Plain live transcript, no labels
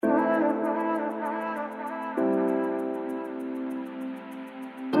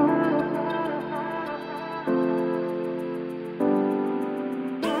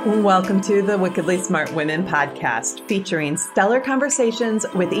Welcome to the Wickedly Smart Women podcast, featuring stellar conversations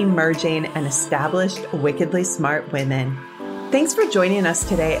with emerging and established wickedly smart women. Thanks for joining us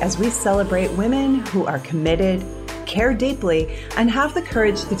today as we celebrate women who are committed, care deeply, and have the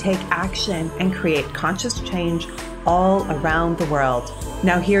courage to take action and create conscious change all around the world.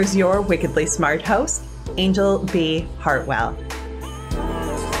 Now here's your wickedly smart host, Angel B. Hartwell.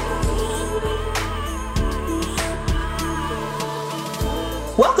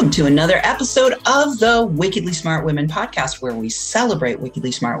 Welcome to another episode of the Wickedly Smart Women podcast, where we celebrate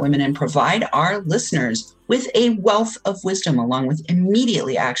wickedly smart women and provide our listeners with a wealth of wisdom, along with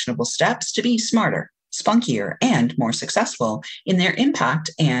immediately actionable steps to be smarter, spunkier, and more successful in their impact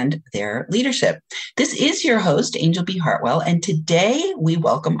and their leadership. This is your host, Angel B. Hartwell, and today we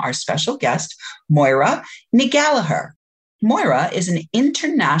welcome our special guest, Moira Ngalaher. Moira is an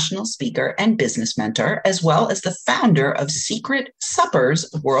international speaker and business mentor, as well as the founder of Secret Suppers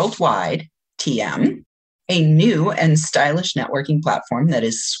Worldwide, TM, a new and stylish networking platform that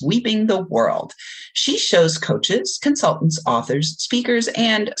is sweeping the world. She shows coaches, consultants, authors, speakers,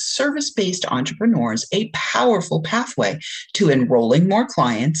 and service-based entrepreneurs a powerful pathway to enrolling more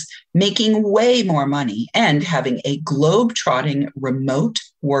clients, making way more money, and having a globe-trotting remote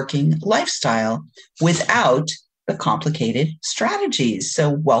working lifestyle without the complicated strategies. So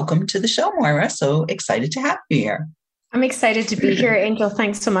welcome to the show, Moira. So excited to have you here. I'm excited to be here, Angel.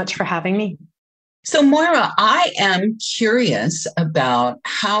 Thanks so much for having me. So Moira, I am curious about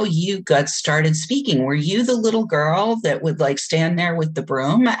how you got started speaking. Were you the little girl that would stand there with the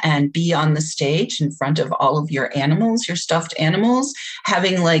broom and be on the stage in front of all of your animals, your stuffed animals,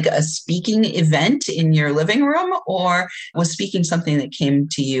 having a speaking event in your living room? Or was speaking something that came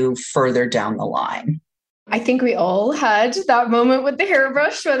to you further down the line? I think we all had that moment with the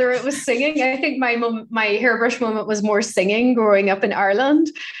hairbrush, whether it was singing. I think my hairbrush moment was more singing growing up in Ireland.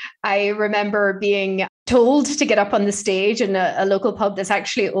 I remember being told to get up on the stage in a local pub that's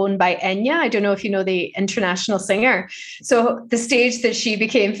actually owned by Enya. I don't know if you know the international singer. So the stage that she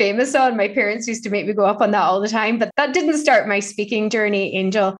became famous on, my parents used to make me go up on that all the time. But that didn't start my speaking journey,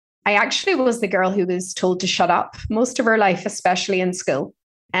 Angel. I actually was the girl who was told to shut up most of her life, especially in school.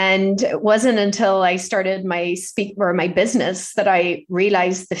 And it wasn't until I started my business that I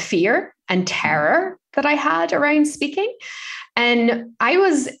realized the fear and terror that I had around speaking. And I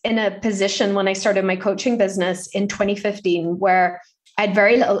was in a position when I started my coaching business in 2015 where I had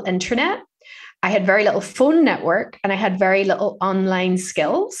very little internet, I had very little phone network, and I had very little online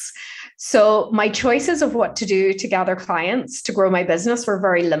skills. So my choices of what to do to gather clients to grow my business were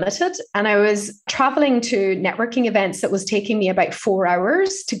very limited. And I was traveling to networking events that was taking me about 4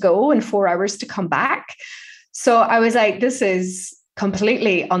 hours to go and 4 hours to come back. So I was like, this is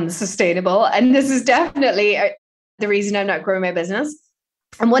completely unsustainable. And this is definitely the reason I'm not growing my business.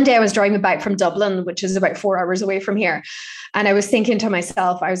 And one day I was driving back from Dublin, which is about 4 hours away from here. And I was thinking to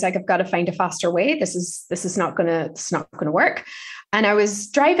myself, I was like, I've got to find a faster way. This is not going to work. And I was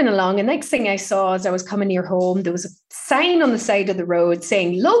driving along, and next thing I saw as I was coming near home, there was a sign on the side of the road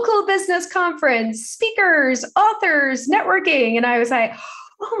saying local business conference, speakers, authors, networking. And I was like,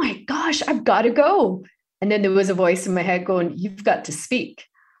 oh my gosh, I've got to go. And then there was a voice in my head going, you've got to speak.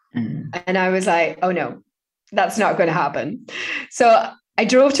 And I was like, oh no, that's not going to happen. So I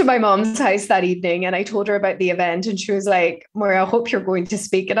drove to my mom's house that evening and I told her about the event, and she was like, Moira, I hope you're going to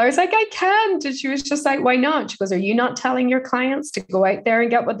speak. And I was like, I can't. And she was just like, why not? She goes, are you not telling your clients to go out there and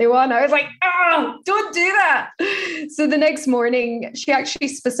get what they want? I was like, oh, don't do that. So the next morning, she actually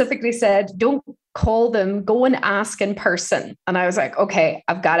specifically said, don't call them, go and ask in person. And I was like, okay,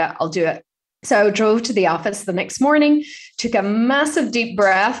 I've got it. I'll do it. So I drove to the office the next morning, took a massive deep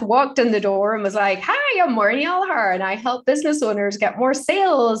breath, walked in the door and was like, hi, I'm Moira Ngalaher, and I help business owners get more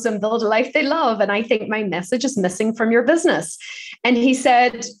sales and build a life they love. And I think my message is missing from your business. And he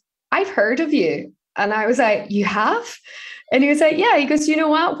said, I've heard of you. And I was like, you have? And he was like, yeah. He goes, you know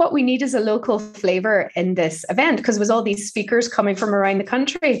what we need is a local flavor in this event, because it was all these speakers coming from around the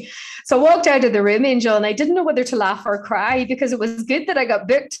country. So I walked out of the room, Angel, and I didn't know whether to laugh or cry, because it was good that I got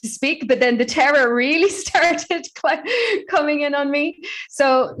booked to speak, but then the terror really started coming in on me.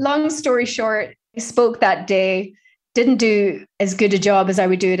 So long story short, I spoke that day, didn't do as good a job as I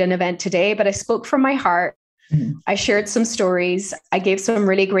would do at an event today, but I spoke from my heart. I shared some stories. I gave some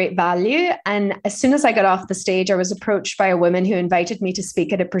really great value. And as soon as I got off the stage, I was approached by a woman who invited me to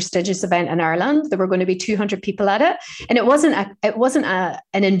speak at a prestigious event in Ireland. There were going to be 200 people at it. And it wasn't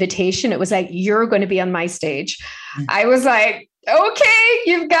an invitation. It was like, you're going to be on my stage. I was like, okay,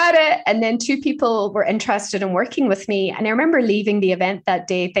 you've got it. And then 2 people were interested in working with me. And I remember leaving the event that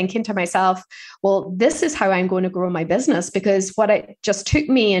day thinking to myself, well, this is how I'm going to grow my business, because what it just took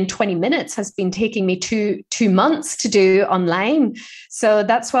me in 20 minutes has been taking me two months to do online. So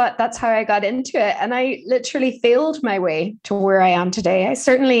that's how I got into it. And I literally failed my way to where I am today. I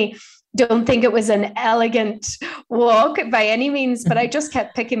certainly don't think it was an elegant walk by any means, but I just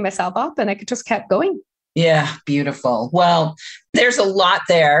kept picking myself up and I just kept going. Yeah, beautiful. Well, there's a lot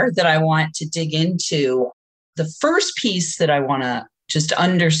there that I want to dig into. The first piece that I want to just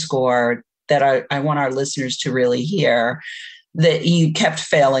underscore that I want our listeners to really hear, that you kept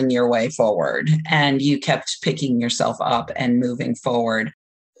failing your way forward and you kept picking yourself up and moving forward,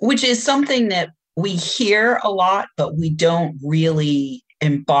 which is something that we hear a lot, but we don't really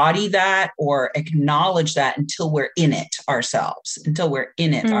embody that or acknowledge that until we're in it ourselves,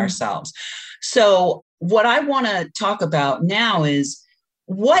 So what I want to talk about now is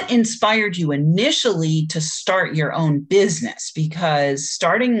what inspired you initially to start your own business, because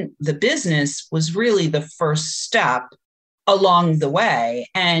starting the business was really the first step along the way.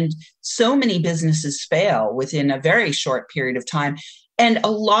 And so many businesses fail within a very short period of time. And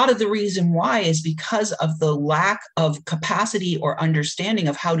a lot of the reason why is because of the lack of capacity or understanding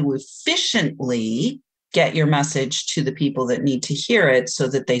of how to efficiently get your message to the people that need to hear it so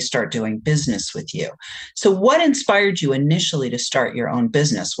that they start doing business with you. So what inspired you initially to start your own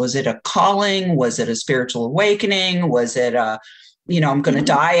business? Was it a calling? Was it a spiritual awakening? Was it I'm going to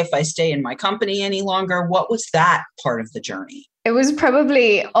die if I stay in my company any longer? What was that part of the journey? It was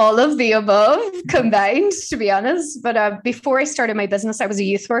probably all of the above combined, to be honest. But before I started my business, I was a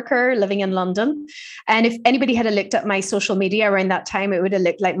youth worker living in London. And if anybody had looked at my social media around that time, it would have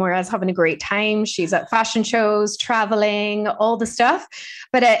looked like Moira's having a great time. She's at fashion shows, traveling, all the stuff.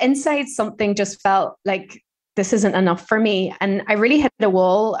 But inside, something just felt like this isn't enough for me. And I really hit a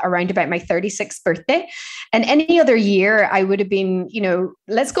wall around about my 36th birthday. And any other year I would have been,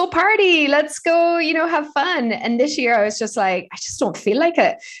 let's go party, let's go, have fun. And this year I was just like, I just don't feel like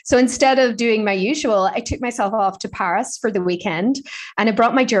it. So instead of doing my usual, I took myself off to Paris for the weekend and I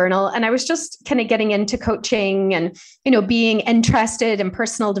brought my journal and I was just kind of getting into coaching and, being interested in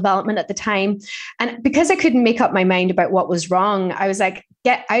personal development at the time. And because I couldn't make up my mind about what was wrong, I was like,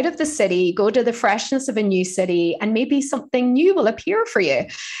 get out of the city, go to the freshness of a new city, and maybe something new will appear for you.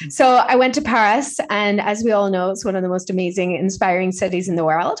 So I went to Paris, and as we all know, it's one of the most amazing, inspiring cities in the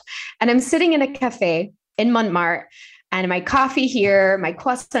world. And I'm sitting in a cafe in Montmartre, and my coffee here, my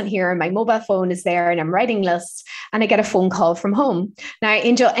croissant here, my mobile phone is there, and I'm writing lists, and I get a phone call from home. Now,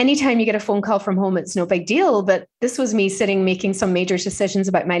 Angel, anytime you get a phone call from home, it's no big deal, but this was me sitting making some major decisions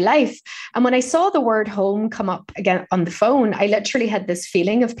about my life. And when I saw the word home come up again on the phone, I literally had this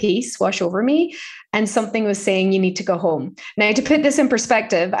feeling of peace wash over me, and something was saying, you need to go home. Now, to put this in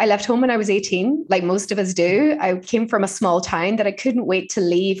perspective, I left home when I was 18, like most of us do. I came from a small town that I couldn't wait to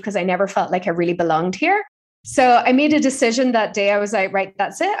leave because I never felt like I really belonged here. So I made a decision that day. I was like, right,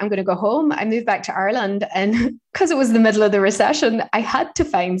 that's it. I'm going to go home. I moved back to Ireland. And because it was the middle of the recession, I had to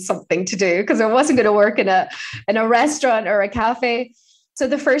find something to do because I wasn't going to work in a restaurant or a cafe. So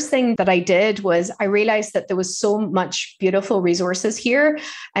the first thing that I did was I realized that there was so much beautiful resources here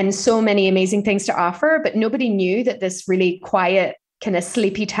and so many amazing things to offer, but nobody knew that this really quiet, kind of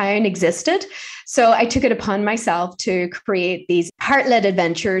sleepy town existed. So I took it upon myself to create these heart-led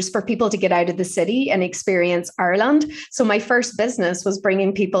adventures for people to get out of the city and experience Ireland. So my first business was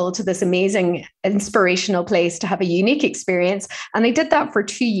bringing people to this amazing, inspirational place to have a unique experience. And I did that for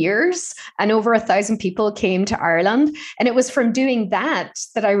 2 years, and over 1,000 people came to Ireland. And it was from doing that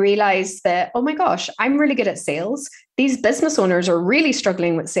I realized that, oh my gosh, I'm really good at sales. These business owners are really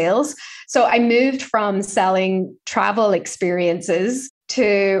struggling with sales. So I moved from selling travel experiences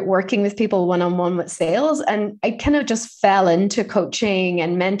to working with people one-on-one with sales. And I kind of just fell into coaching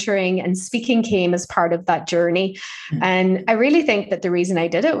and mentoring, and speaking came as part of that journey. Mm-hmm. And I really think that the reason I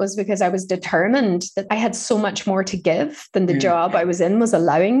did it was because I was determined that I had so much more to give than the job I was in was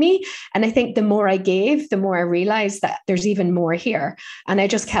allowing me. And I think the more I gave, the more I realized that there's even more here. And I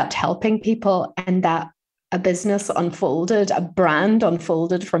just kept helping people, and that a business unfolded, a brand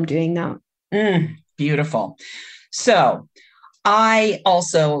unfolded from doing that. Beautiful. So I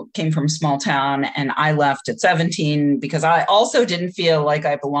also came from a small town, and I left at 17 because I also didn't feel like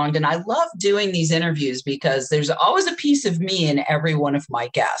I belonged. And I love doing these interviews because there's always a piece of me in every one of my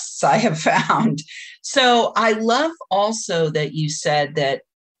guests, I have found. So I love also that you said that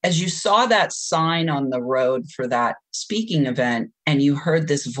as you saw that sign on the road for that speaking event, and you heard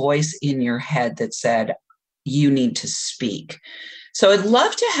this voice in your head that said, you need to speak. So I'd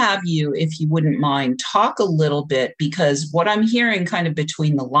love to have you, if you wouldn't mind, talk a little bit, because what I'm hearing kind of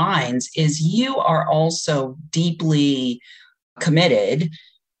between the lines is you are also deeply committed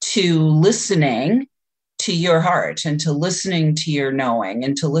to listening to your heart and to listening to your knowing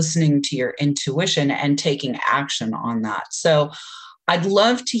and to listening to your intuition and taking action on that. So I'd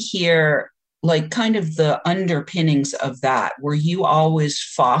love to hear like kind of the underpinnings of that. Were you always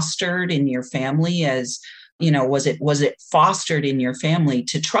fostered in your family as, was it fostered in your family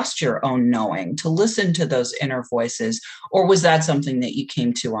to trust your own knowing, to listen to those inner voices, or was that something that you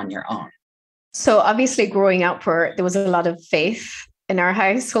came to on your own? So obviously growing up there was a lot of faith in our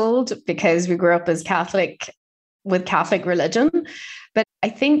household because we grew up as Catholic with Catholic religion. But I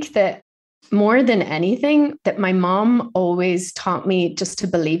think that more than anything, that my mom always taught me just to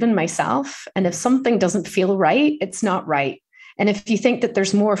believe in myself. And if something doesn't feel right, it's not right. And if you think that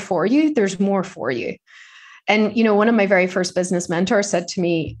there's more for you, there's more for you. And, one of my very first business mentors said to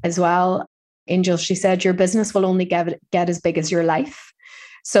me as well, Angel, she said, your business will only get as big as your life.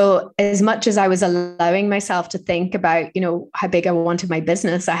 So as much as I was allowing myself to think about, how big I wanted my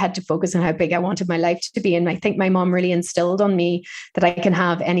business, I had to focus on how big I wanted my life to be. And I think my mom really instilled on me that I can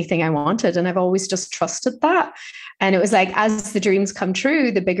have anything I wanted. And I've always just trusted that. And it was like, as the dreams come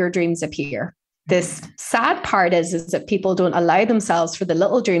true, the bigger dreams appear. This sad part is that people don't allow themselves for the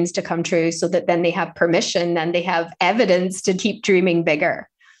little dreams to come true, so that then they have permission and they have evidence to keep dreaming bigger.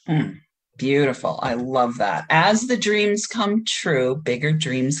 Beautiful. I love that. As the dreams come true, bigger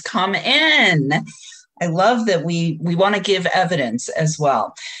dreams come in. I love that we want to give evidence as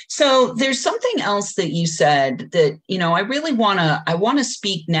well. So there's something else that you said that, I really want to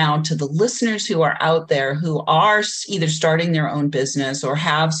speak now to the listeners who are out there who are either starting their own business or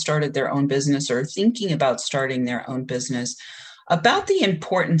have started their own business or thinking about starting their own business, about the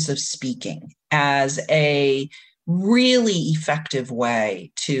importance of speaking as a really effective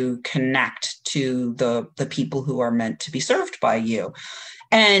way to connect to the people who are meant to be served by you.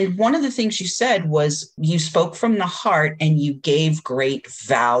 And one of the things you said was you spoke from the heart and you gave great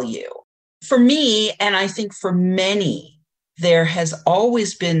value. For me, and I think for many, there has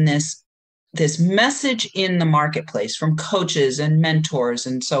always been this message in the marketplace from coaches and mentors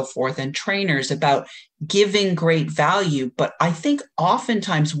and so forth and trainers about giving great value. But I think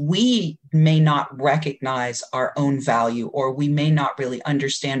oftentimes we may not recognize our own value, or we may not really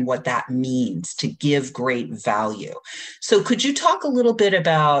understand what that means to give great value. So could you talk a little bit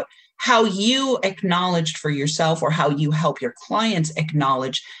about how you acknowledged for yourself, or how you help your clients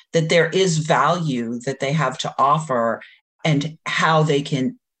acknowledge that there is value that they have to offer, and how they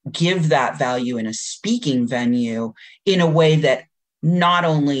can give that value in a speaking venue in a way that not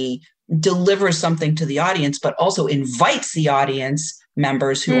only delivers something to the audience, but also invites the audience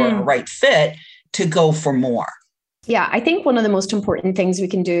members who are a right fit to go for more? Yeah, I think one of the most important things we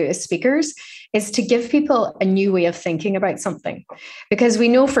can do as speakers is to give people a new way of thinking about something, because we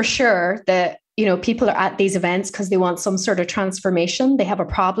know for sure that people are at these events because they want some sort of transformation. They have a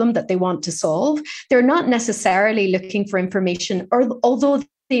problem that they want to solve. They're not necessarily looking for information, or although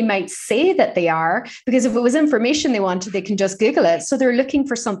they might say that they are, because if it was information they wanted, they can just Google it. So they're looking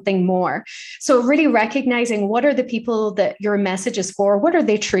for something more. So really recognizing what are the people that your message is for, what are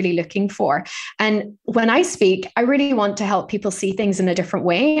they truly looking for? And when I speak, I really want to help people see things in a different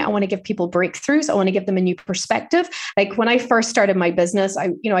way. I want to give people breakthroughs. I want to give them a new perspective. Like when I first started my business,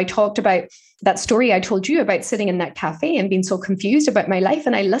 I talked about that story I told you about sitting in that cafe and being so confused about my life.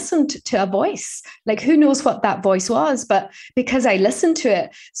 And I listened to a voice, like who knows what that voice was, but because I listened to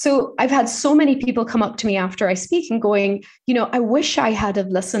it. So I've had so many people come up to me after I speak and going, I wish I had have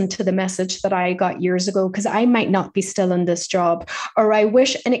listened to the message that I got years ago, because I might not be still in this job, or I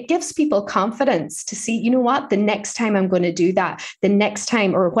wish, and it gives people confidence to see, what, the next time I'm going to do that, the next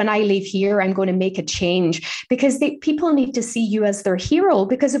time, or when I leave here, I'm going to make a change, because people need to see you as their hero,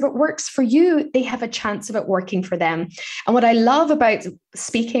 because if it works for you, they have a chance of it working for them. And what I love about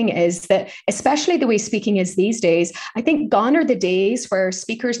speaking is that, especially the way speaking is these days, I think gone are the days where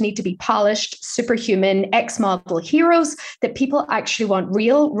speakers need to be polished, superhuman, ex-model heroes, that people actually want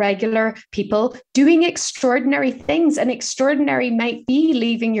real, regular people doing extraordinary things. And extraordinary might be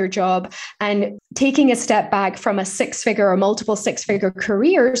leaving your job and taking a step back from a six-figure or multiple six-figure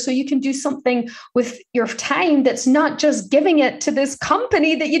career, so you can do something with your time that's not just giving it to this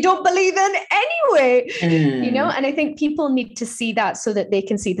company that you don't believe in anyway, and I think people need to see that so that they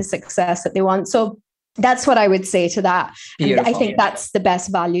can see the success that they want. So that's what I would say to that. And I think that's the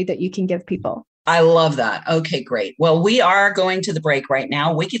best value that you can give people. I love that. Okay, great. Well, we are going to the break right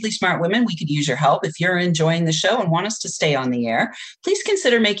now. Wickedly Smart Women, we could use your help. If you're enjoying the show and want us to stay on the air, please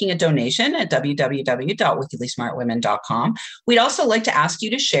consider making a donation at www.wickedlysmartwomen.com. We'd also like to ask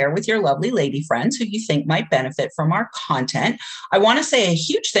you to share with your lovely lady friends who you think might benefit from our content. I want to say a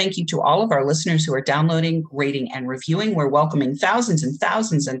huge thank you to all of our listeners who are downloading, rating, and reviewing. We're welcoming thousands and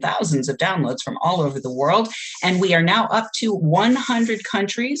thousands and thousands of downloads from all over the world. And we are now up to 100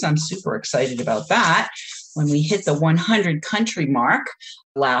 countries. I'm super excited about that when we hit the 100 country mark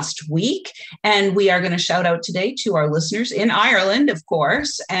last week. And we are going to shout out today to our listeners in Ireland, of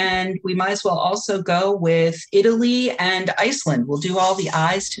course. And we might as well also go with Italy and Iceland. We'll do all the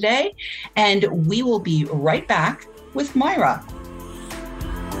I's today. And we will be right back with Moira.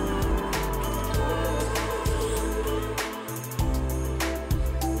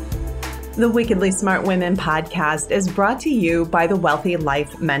 The Wickedly Smart Women podcast is brought to you by the Wealthy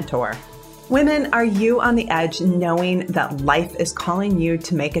Life Mentor. Women, are you on the edge knowing that life is calling you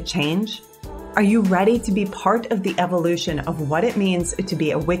to make a change? Are you ready to be part of the evolution of what it means to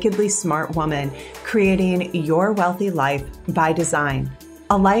be a wickedly smart woman, creating your wealthy life by design?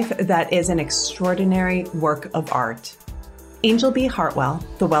 A life that is an extraordinary work of art. Angel B. Hartwell,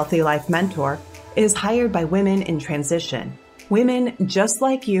 the Wealthy Life Mentor, is hired by women in transition. Women just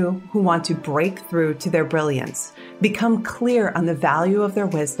like you who want to break through to their brilliance, become clear on the value of their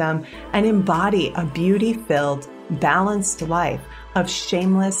wisdom, and embody a beauty-filled, balanced life of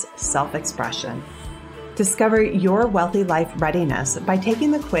shameless self-expression. Discover your wealthy life readiness by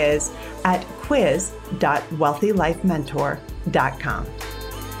taking the quiz at quiz.wealthylifementor.com.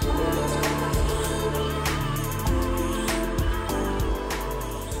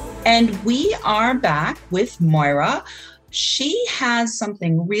 And we are back with Moira. She has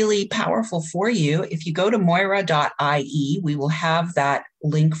something really powerful for you. If you go to moira.ie, we will have that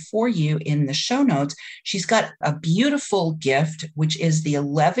link for you in the show notes. She's got a beautiful gift, which is the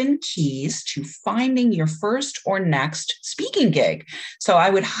 11 keys to finding your first or next speaking gig. So I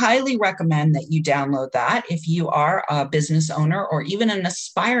would highly recommend that you download that if you are a business owner or even an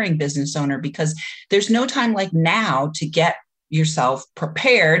aspiring business owner, because there's no time like now to get yourself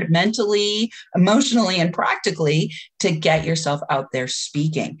prepared mentally, emotionally, and practically to get yourself out there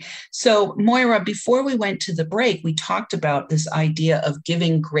speaking. So Moira, before we went to the break, we talked about this idea of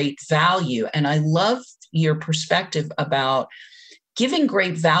giving great value. And I love your perspective about giving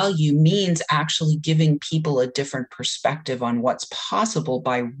great value means actually giving people a different perspective on what's possible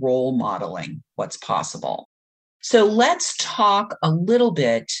by role modeling what's possible. So let's talk a little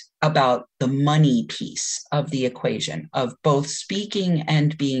bit about the money piece of the equation of both speaking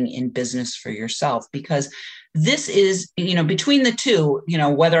and being in business for yourself, because this is, between the two,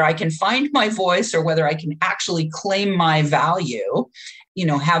 whether I can find my voice or whether I can actually claim my value,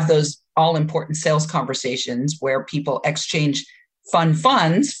 have those all important sales conversations where people exchange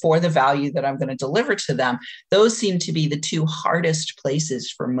funds for the value that I'm going to deliver to them. Those seem to be the two hardest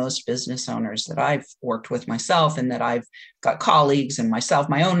places for most business owners that I've worked with myself and that I've got colleagues and myself,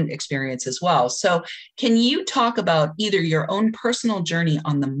 my own experience as well. So can you talk about either your own personal journey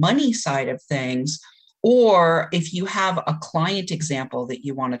on the money side of things, or if you have a client example that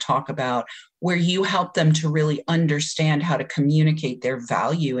you want to talk about where you help them to really understand how to communicate their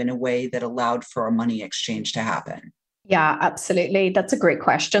value in a way that allowed for a money exchange to happen? Yeah, absolutely. That's a great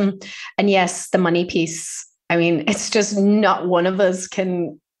question. And yes, the money piece. I mean, it's just not one of us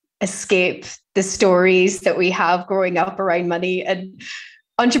can escape the stories that we have growing up around money. And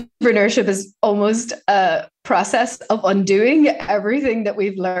entrepreneurship is almost a process of undoing everything that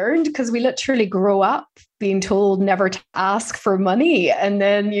we've learned, because we literally grow up being told never to ask for money. And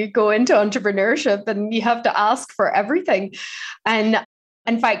then you go into entrepreneurship and you have to ask for everything. And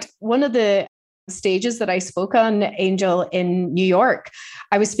in fact, one of the stages that I spoke on, Angel, in New York,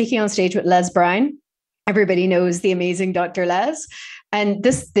 I was speaking on stage with Les Brown. Everybody knows the amazing Dr. Les. And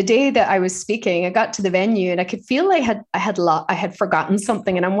the day that I was speaking, I got to the venue and I could feel I had forgotten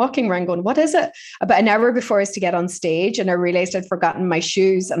something. And I'm walking around going, what is it? About an hour before I was to get on stage, and I realized I'd forgotten my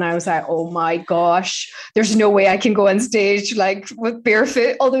shoes. And I was like, oh my gosh, there's no way I can go on stage like with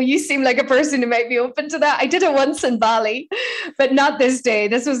barefoot. Although you seem like a person who might be open to that. I did it once in Bali, but not this day.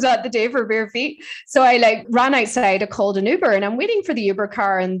 This was not the day for bare feet. So I ran outside, I called an Uber, and I'm waiting for the Uber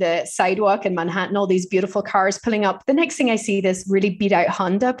car on the sidewalk in Manhattan, all these beautiful cars pulling up. The next thing I see this really beat out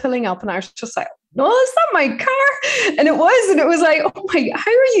Honda pulling up, and I was just like, no, is that my car? And it was like, oh my,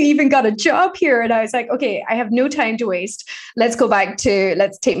 how are you even got a job here? And I was like, okay, I have no time to waste. Let's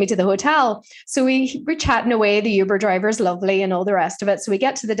take me to the hotel. So we're chatting away. The Uber driver's lovely and all the rest of it. So we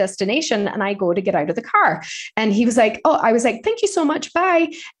get to the destination and I go to get out of the car. And he was like, oh, I was like, thank you so much.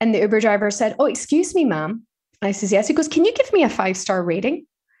 Bye. And the Uber driver said, oh, excuse me, ma'am. I says, yes. He goes, can you give me a 5-star rating?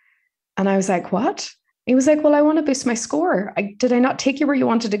 And I was like, what? He was like, well, I want to boost my score. Did I not take you where you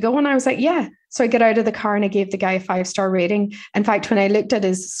wanted to go? And I was like, yeah. So I get out of the car and I gave the guy a 5-star rating. In fact, when I looked at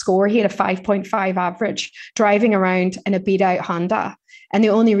his score, he had a 5.5 average driving around in a beat out Honda. And the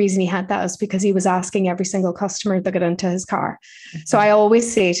only reason he had that is because he was asking every single customer that got into his car. So I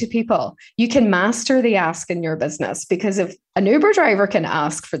always say to people, you can master the ask in your business, because if an Uber driver can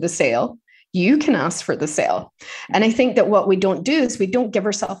ask for the sale, you can ask for the sale. And I think that what we don't do is we don't give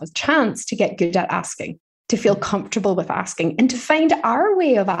ourselves a chance to get good at asking, to feel comfortable with asking, and to find our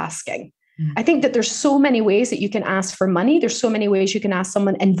way of asking. I think that there's so many ways that you can ask for money. There's so many ways you can ask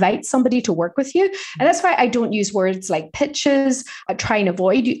someone, invite somebody to work with you. And that's why I don't use words like pitches. I try and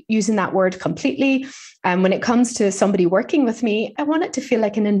avoid using that word completely. When it comes to somebody working with me, I want it to feel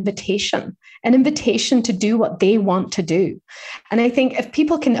like an invitation to do what they want to do. And I think if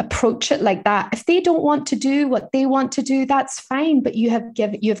people can approach it like that, if they don't want to do what they want to do, that's fine. But you have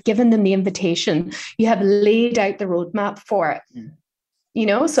given them the invitation. You have laid out the roadmap for it. You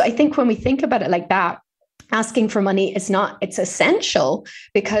know, so I think when we think about it like that, asking for money it's essential,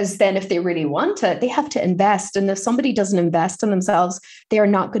 because then if they really want it, they have to invest. And if somebody doesn't invest in themselves, they are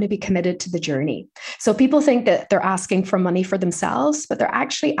not going to be committed to the journey. So people think that they're asking for money for themselves, but they're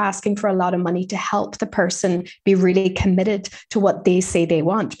actually asking for a lot of money to help the person be really committed to what they say they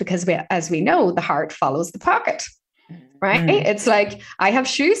want. Because as we know, the heart follows the pocket. Right? It's like, I have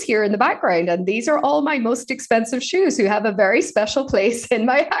shoes here in the background, and these are all my most expensive shoes who have a very special place in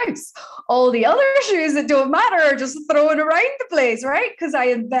my house. All the other shoes that don't matter are just thrown around the place, right? Because I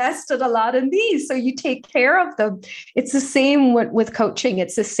invested a lot in these. So you take care of them. It's the same with coaching.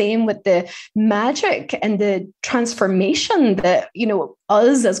 It's the same with the magic and the transformation that, you know,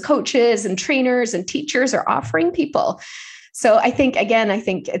 us as coaches and trainers and teachers are offering people. So I think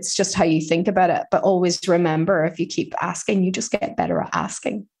it's just how you think about it. But always remember, if you keep asking, you just get better at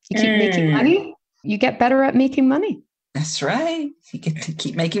asking. You keep making money, you get better at making money. That's right. You get to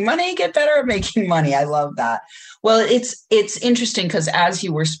keep making money, get better at making money. I love that. Well, it's interesting because as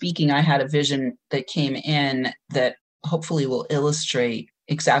you were speaking, I had a vision that came in that hopefully will illustrate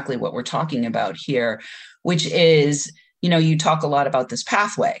exactly what we're talking about here, which is, you know, you talk a lot about this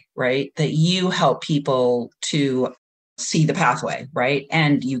pathway, right? That you help people to see the pathway, right?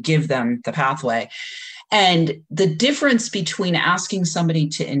 And you give them the pathway. And the difference between asking somebody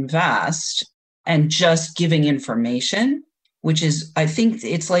to invest and just giving information, which is, I think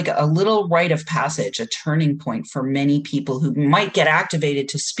it's like a little rite of passage, a turning point for many people who might get activated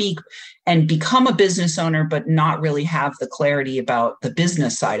to speak and become a business owner, but not really have the clarity about the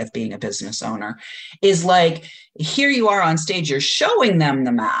business side of being a business owner, is like, here you are on stage, you're showing them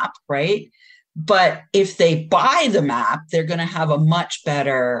the map, right? But if they buy the map, they're going to have a much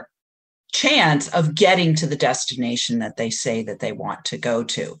better chance of getting to the destination that they say that they want to go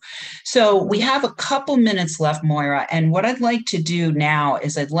to. So we have a couple minutes left, Moira. And what I'd like to do now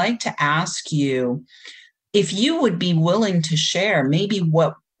is I'd like to ask you if you would be willing to share maybe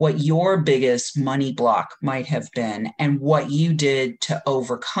what your biggest money block might have been and what you did to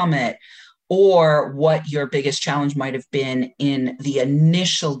overcome it, or what your biggest challenge might have been in the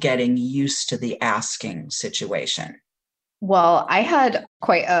initial getting used to the asking situation. Well, I had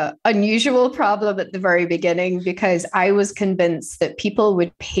quite an unusual problem at the very beginning because I was convinced that people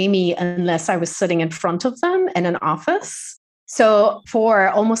would pay me unless I was sitting in front of them in an office. So for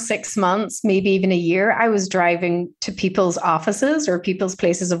almost 6 months, maybe even a year, I was driving to people's offices or people's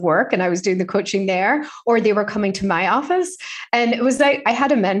places of work, and I was doing the coaching there, or they were coming to my office. And it was like, I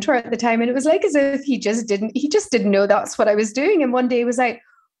had a mentor at the time, and it was like as if he just didn't know that's what I was doing. And one day he was like,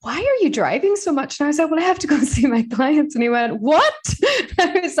 why are you driving so much? And I was like, well, I have to go and see my clients. And he went, what?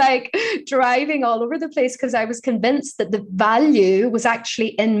 I was like driving all over the place because I was convinced that the value was actually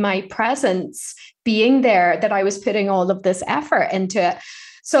in my presence, being there, that I was putting all of this effort into it.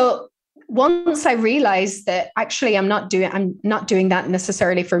 So once I realized that actually I'm not doing that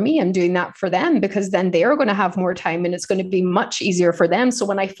necessarily for me, I'm doing that for them, because then they're going to have more time and it's going to be much easier for them. So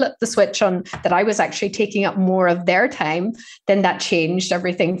when I flipped the switch on that I was actually taking up more of their time, then that changed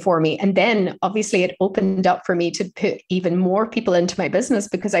everything for me. And then obviously it opened up for me to put even more people into my business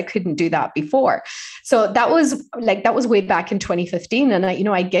because I couldn't do that before. So that was way back in 2015. And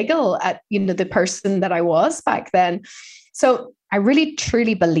I giggle at, the person that I was back then. So I really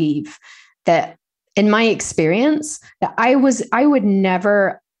truly believe that in my experience, that I would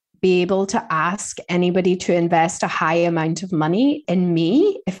never be able to ask anybody to invest a high amount of money in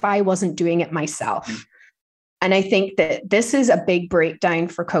me if I wasn't doing it myself. And I think that this is a big breakdown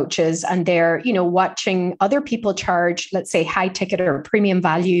for coaches, and they're, watching other people charge, let's say, high ticket or premium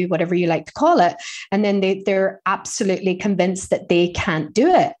value, whatever you like to call it. And then they're absolutely convinced that they can't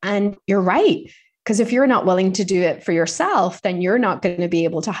do it. And you're right. Because if you're not willing to do it for yourself, then you're not going to be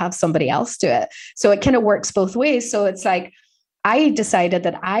able to have somebody else do it. So it kind of works both ways. So it's like, I decided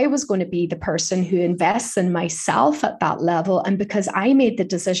that I was going to be the person who invests in myself at that level. And because I made the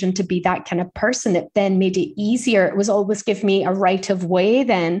decision to be that kind of person, it then made it easier. It was always give me a right of way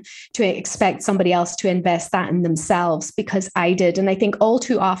then to expect somebody else to invest that in themselves, because I did. And I think all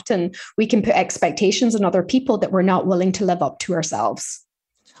too often we can put expectations on other people that we're not willing to live up to ourselves.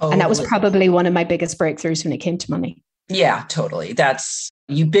 Totally. And that was probably one of my biggest breakthroughs when it came to money. Yeah, totally. That's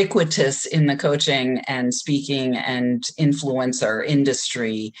ubiquitous in the coaching and speaking and influencer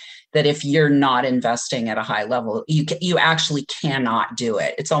industry, that if you're not investing at a high level, you actually cannot do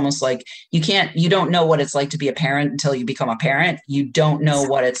it. It's almost like you don't know what it's like to be a parent until you become a parent. You don't know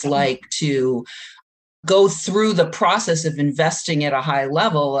what it's like to go through the process of investing at a high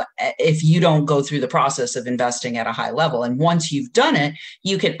level if you don't go through the process of investing at a high level. And once you've done it,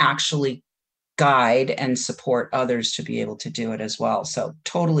 you can actually guide and support others to be able to do it as well. So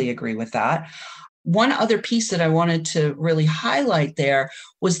totally agree with that. One other piece that I wanted to really highlight there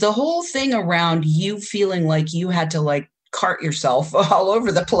was the whole thing around you feeling like you had to cart yourself all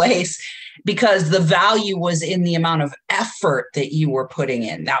over the place because the value was in the amount of effort that you were putting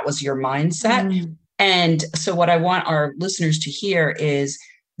in. That was your mindset. Mm. And so what I want our listeners to hear is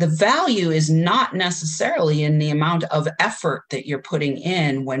the value is not necessarily in the amount of effort that you're putting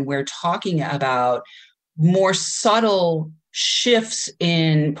in when we're talking about more subtle shifts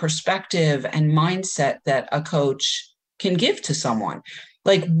in perspective and mindset that a coach can give to someone.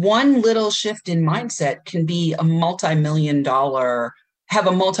 Like one little shift in mindset can be have a multi-million dollar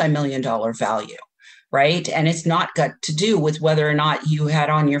value. Right. And it's not got to do with whether or not you had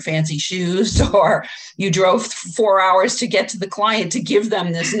on your fancy shoes or you drove 4 hours to get to the client to give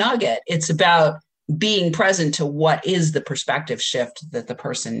them this nugget. It's about being present to what is the perspective shift that the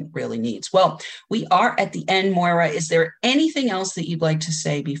person really needs. Well, we are at the end, Moira. Is there anything else that you'd like to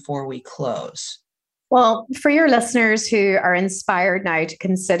say before we close? Well, for your listeners who are inspired now to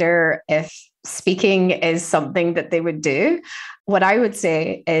consider if speaking is something that they would do, what I would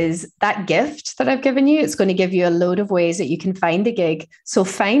say is that gift that I've given you, it's going to give you a load of ways that you can find the gig. So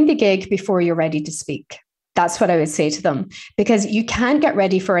find the gig before you're ready to speak. That's what I would say to them, because you can't get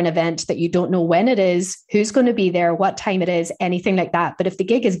ready for an event that you don't know when it is, who's going to be there, what time it is, anything like that. But if the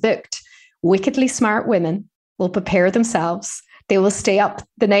gig is booked, wickedly smart women will prepare themselves. They will stay up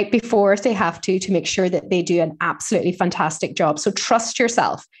the night before if they have to make sure that they do an absolutely fantastic job. So trust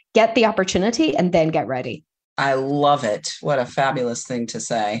yourself, get the opportunity, and then get ready. I love it. What a fabulous thing to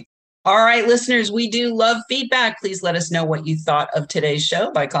say. All right, listeners, we do love feedback. Please let us know what you thought of today's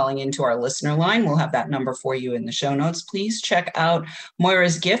show by calling into our listener line. We'll have that number for you in the show notes. Please check out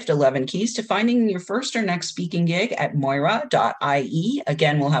Moira's gift, 11 Keys to Finding Your First or Next Speaking Gig at moira.ie.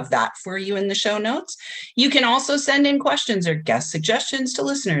 Again, we'll have that for you in the show notes. You can also send in questions or guest suggestions to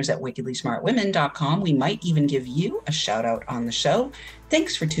listeners at wickedlysmartwomen.com. We might even give you a shout out on the show.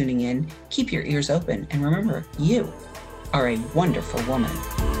 Thanks for tuning in. Keep your ears open. And remember, you are a wonderful woman.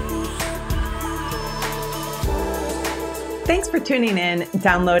 Thanks for tuning in,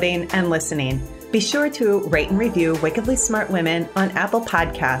 downloading, and listening. Be sure to rate and review Wickedly Smart Women on Apple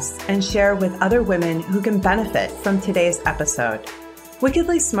Podcasts and share with other women who can benefit from today's episode.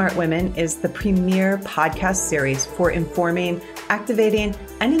 Wickedly Smart Women is the premier podcast series for informing, activating,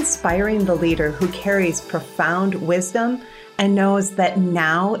 and inspiring the leader who carries profound wisdom and knows that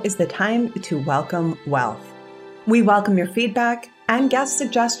now is the time to welcome wealth. We welcome your feedback and guest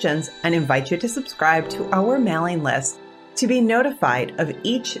suggestions and invite you to subscribe to our mailing list to be notified of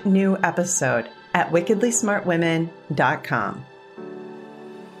each new episode at wickedlysmartwomen.com.